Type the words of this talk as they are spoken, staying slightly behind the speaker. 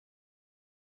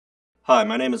Hi,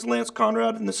 my name is Lance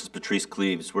Conrad, and this is Patrice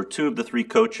Cleaves. We're two of the three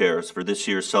co-chairs for this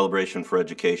year's Celebration for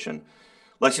Education.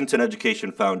 Lexington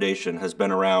Education Foundation has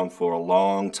been around for a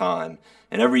long time,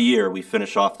 and every year we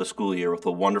finish off the school year with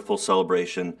a wonderful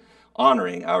celebration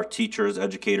honoring our teachers,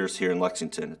 educators here in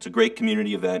Lexington. It's a great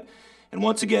community event, and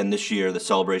once again this year the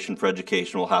Celebration for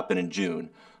Education will happen in June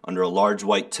under a large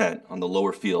white tent on the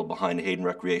lower field behind the Hayden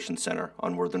Recreation Center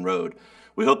on Worthen Road.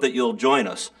 We hope that you'll join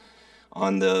us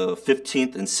on the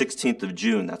 15th and 16th of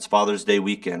June, that's Father's Day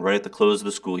weekend, right at the close of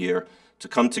the school year, to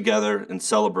come together and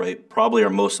celebrate probably our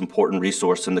most important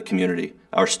resource in the community,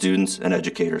 our students and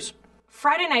educators.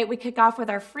 Friday night, we kick off with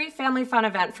our free family fun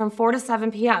event from 4 to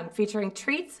 7 p.m., featuring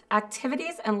treats,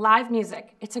 activities, and live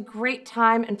music. It's a great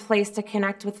time and place to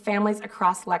connect with families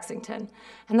across Lexington.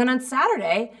 And then on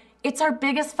Saturday, it's our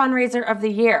biggest fundraiser of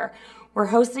the year. We're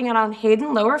hosting it on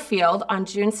Hayden Lower Field on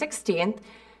June 16th,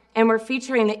 and we're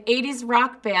featuring the 80s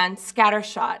rock band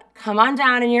Scattershot. Come on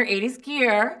down in your 80s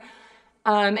gear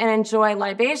and enjoy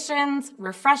libations,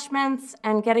 refreshments,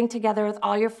 and getting together with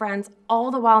all your friends,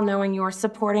 all the while knowing you are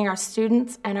supporting our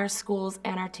students and our schools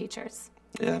and our teachers.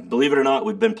 Yeah, believe it or not,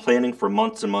 we've been planning for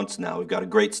months and months now. We've got a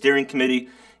great steering committee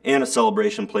and a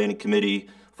celebration planning committee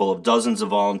full of dozens of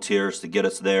volunteers to get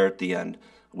us there at the end.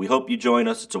 We hope you join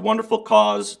us. It's a wonderful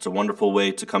cause. It's a wonderful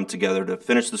way to come together to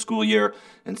finish the school year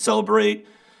and celebrate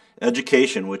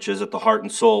education, which is at the heart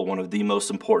and soul one of the most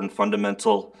important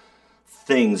fundamental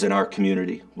things in our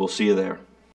community. We'll see you there.